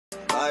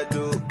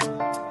do.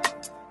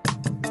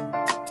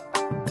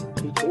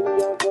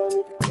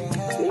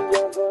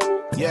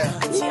 Yeah.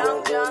 It's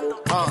Young John,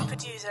 the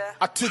producer.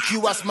 I took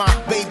you as my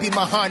baby,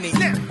 my honey.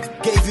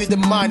 Gave you the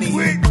money.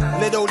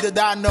 Little did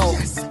I know,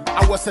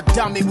 I was a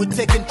dummy. We're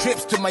taking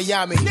trips to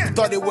Miami.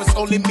 Thought it was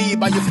only me,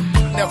 but you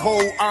the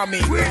whole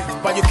army.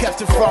 But you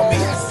kept it from me.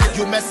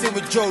 You messing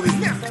with Joey.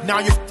 Now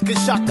you f***ing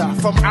shatter.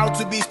 From out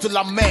to beast to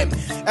La Mem.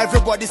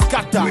 Everybody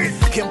scatter.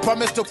 Can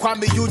promise to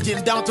Kwame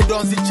Eugene down to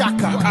Donzi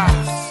Chaka.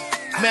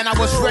 Man, I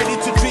was ready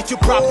to treat you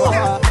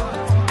proper.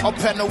 Up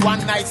in a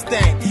one night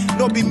stand.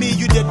 No be me,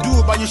 you the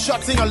do, but you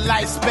shorten your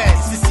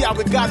lifespan. See how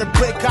we gotta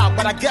break up,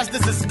 but I guess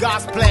this is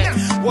God's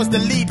plan. Was the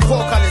lead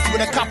vocalist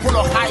with a couple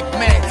of hype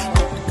men.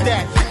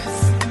 That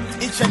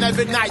each and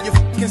every night you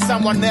f***ing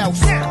someone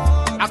else.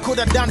 I could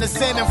have done the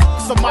same and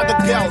f*** some other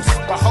girls,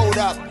 but hold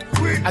up,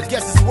 I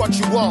guess it's what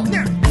you want.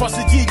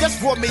 Pussy G, just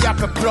roll me up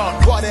a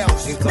blunt. What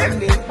else?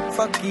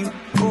 Fuck you,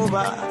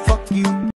 over, fuck you.